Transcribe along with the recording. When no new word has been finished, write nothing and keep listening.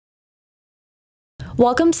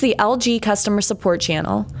Welcome to the LG Customer Support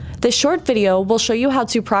channel. This short video will show you how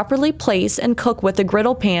to properly place and cook with the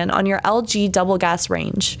griddle pan on your LG double gas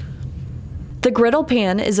range. The griddle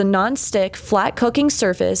pan is a non-stick, flat cooking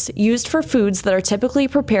surface used for foods that are typically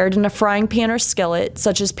prepared in a frying pan or skillet,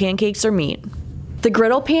 such as pancakes or meat. The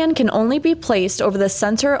griddle pan can only be placed over the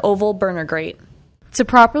center oval burner grate. To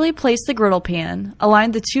properly place the griddle pan,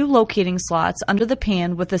 align the two locating slots under the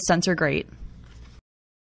pan with the center grate.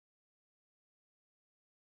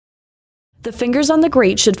 The fingers on the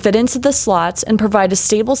grate should fit into the slots and provide a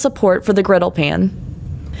stable support for the griddle pan.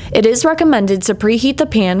 It is recommended to preheat the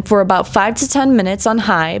pan for about 5 to 10 minutes on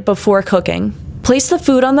high before cooking. Place the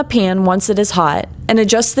food on the pan once it is hot, and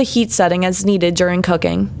adjust the heat setting as needed during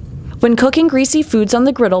cooking. When cooking greasy foods on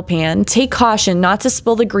the griddle pan, take caution not to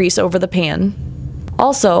spill the grease over the pan.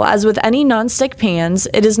 Also, as with any non-stick pans,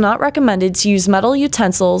 it is not recommended to use metal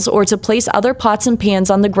utensils or to place other pots and pans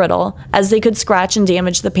on the griddle, as they could scratch and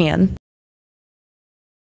damage the pan.